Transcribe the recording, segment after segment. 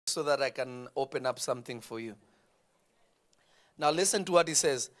so that I can open up something for you. Now listen to what he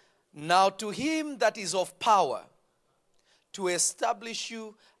says. Now to him that is of power to establish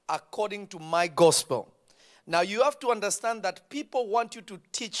you according to my gospel. Now you have to understand that people want you to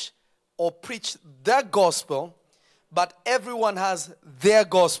teach or preach their gospel, but everyone has their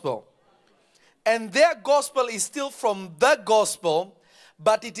gospel. And their gospel is still from the gospel,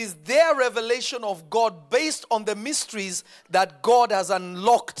 but it is their revelation of God based on the mysteries that God has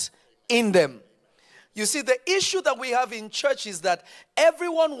unlocked in them. You see, the issue that we have in church is that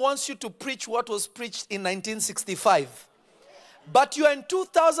everyone wants you to preach what was preached in 1965. But you are in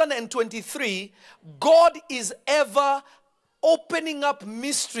 2023, God is ever opening up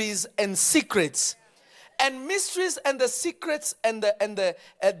mysteries and secrets. And mysteries and the secrets and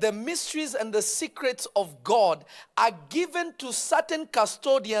the mysteries and the secrets of God are given to certain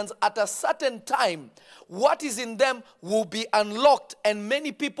custodians at a certain time. What is in them will be unlocked, and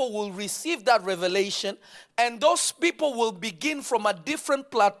many people will receive that revelation, and those people will begin from a different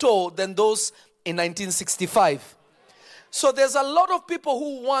plateau than those in 1965. So there's a lot of people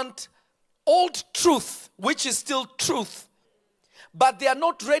who want old truth, which is still truth, but they are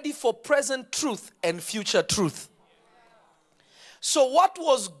not ready for present truth and future truth. So what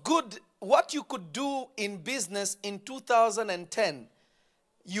was good, what you could do in business in 2010,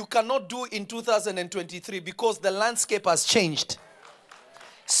 you cannot do in 2023 because the landscape has changed.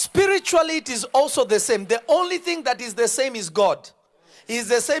 Spiritually, it is also the same. The only thing that is the same is God. He is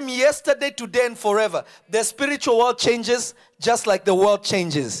the same yesterday, today, and forever. The spiritual world changes just like the world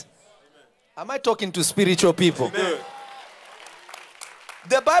changes. Am I talking to spiritual people? Amen.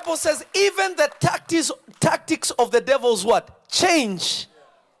 The Bible says even the tactics of the devil's what? Change.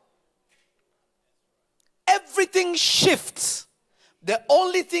 Everything shifts. The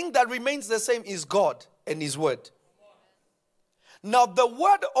only thing that remains the same is God and His word. Now the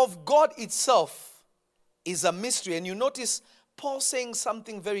word of God itself is a mystery. And you notice Paul saying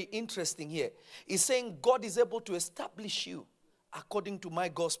something very interesting here. He's saying God is able to establish you according to my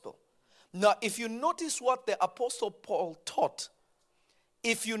gospel. Now if you notice what the Apostle Paul taught,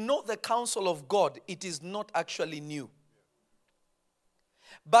 if you know the counsel of God, it is not actually new.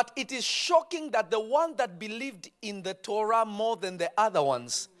 But it is shocking that the one that believed in the Torah more than the other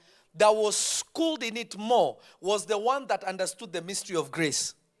ones, that was schooled in it more, was the one that understood the mystery of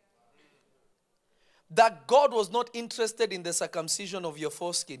grace. That God was not interested in the circumcision of your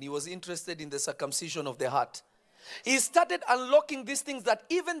foreskin. He was interested in the circumcision of the heart. He started unlocking these things that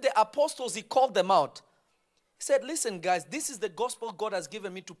even the apostles, he called them out. He said, listen guys, this is the gospel God has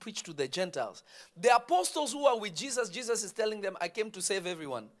given me to preach to the Gentiles. The apostles who are with Jesus, Jesus is telling them, I came to save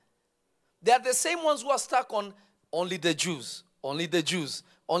everyone. They are the same ones who are stuck on only the Jews, only the Jews,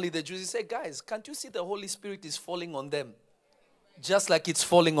 only the Jews. He said, guys, can't you see the Holy Spirit is falling on them? Just like it's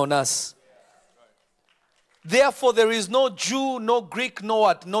falling on us. Therefore, there is no Jew, no Greek, no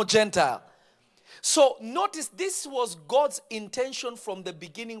what? No Gentile. So notice this was God's intention from the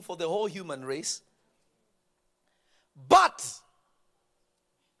beginning for the whole human race. But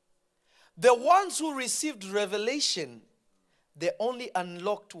the ones who received revelation, they only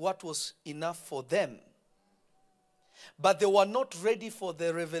unlocked what was enough for them. But they were not ready for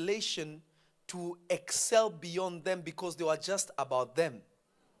the revelation to excel beyond them because they were just about them.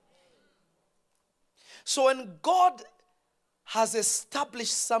 So when God has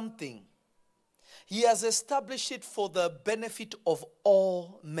established something, He has established it for the benefit of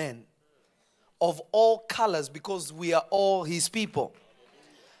all men, of all colors, because we are all His people.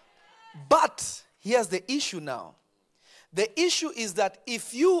 But here's the issue now. The issue is that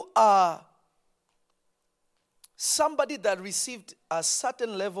if you are somebody that received a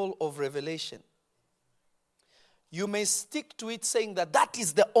certain level of revelation, you may stick to it saying that that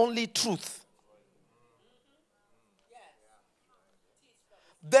is the only truth.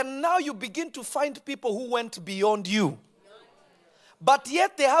 Then now you begin to find people who went beyond you. But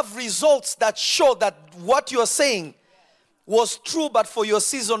yet they have results that show that what you're saying was true, but for your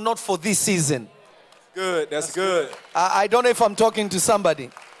season, not for this season. Good, that's good. I don't know if I'm talking to somebody.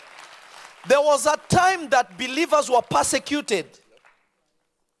 There was a time that believers were persecuted.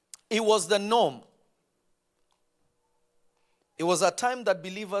 It was the norm. It was a time that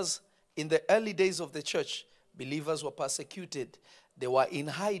believers, in the early days of the church, believers were persecuted. They were in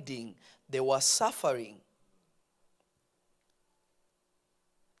hiding. They were suffering.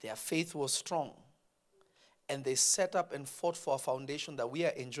 Their faith was strong. And they set up and fought for a foundation that we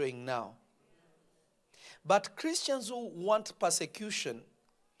are enjoying now. But Christians who want persecution,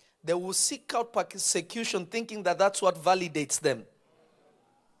 they will seek out persecution thinking that that's what validates them.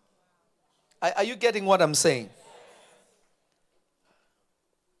 Are you getting what I'm saying?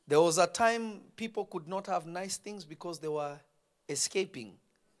 There was a time people could not have nice things because they were escaping.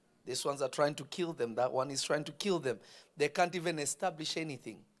 These ones are trying to kill them. That one is trying to kill them. They can't even establish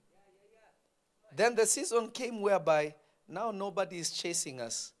anything. Then the season came whereby now nobody is chasing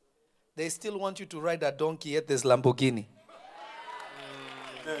us. They still want you to ride a donkey, yet there's Lamborghini.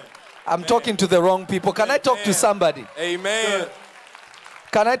 I'm talking to the wrong people. Can I talk to somebody? Amen.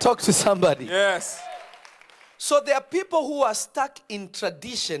 Can I talk to somebody? Yes. So there are people who are stuck in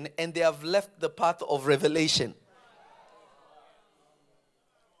tradition and they have left the path of revelation.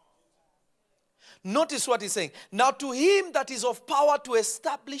 Notice what he's saying. Now to him that is of power to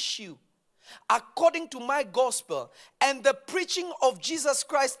establish you according to my gospel and the preaching of Jesus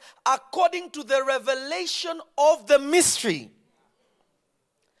Christ according to the revelation of the mystery.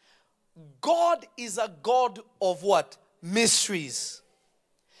 God is a God of what? Mysteries.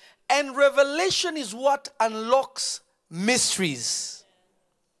 And revelation is what unlocks mysteries.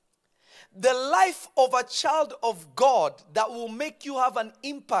 The life of a child of God that will make you have an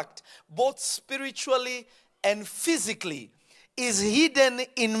impact both spiritually and physically is hidden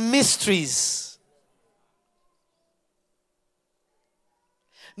in mysteries.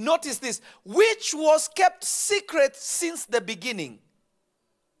 Notice this, which was kept secret since the beginning.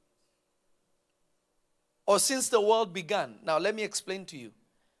 Or since the world began. Now let me explain to you.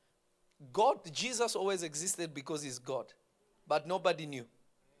 Jesus always existed because he's God. But nobody knew.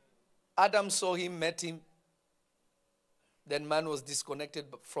 Adam saw him, met him. Then man was disconnected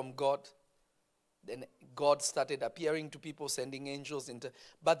from God. Then God started appearing to people, sending angels into.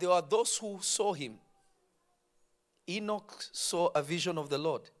 But there are those who saw him. Enoch saw a vision of the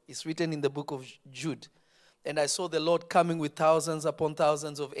Lord. It's written in the book of Jude. And I saw the Lord coming with thousands upon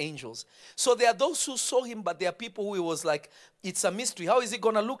thousands of angels. So there are those who saw him, but there are people who it was like, it's a mystery. How is he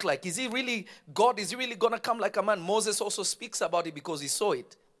going to look like? Is he really God? Is he really going to come like a man? Moses also speaks about it because he saw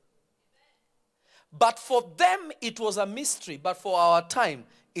it. But for them, it was a mystery. But for our time,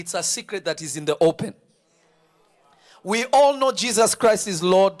 it's a secret that is in the open. We all know Jesus Christ is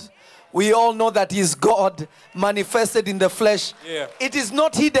Lord. We all know that he is God manifested in the flesh. Yeah. It is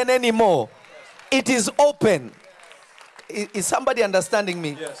not hidden anymore. It is open. Is somebody understanding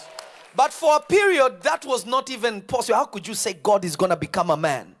me? Yes. But for a period, that was not even possible. How could you say God is going to become a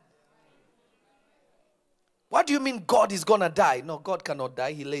man? What do you mean God is going to die? No, God cannot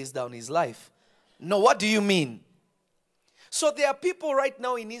die. He lays down his life. No, what do you mean? So there are people right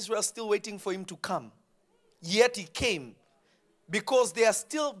now in Israel still waiting for him to come. Yet he came. Because they are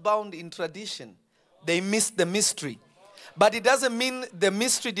still bound in tradition. They missed the mystery. But it doesn't mean the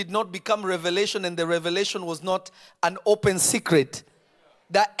mystery did not become revelation and the revelation was not an open secret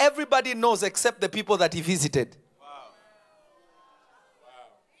that everybody knows except the people that he visited. Wow. Wow.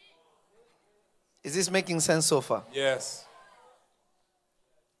 Is this making sense so far? Yes.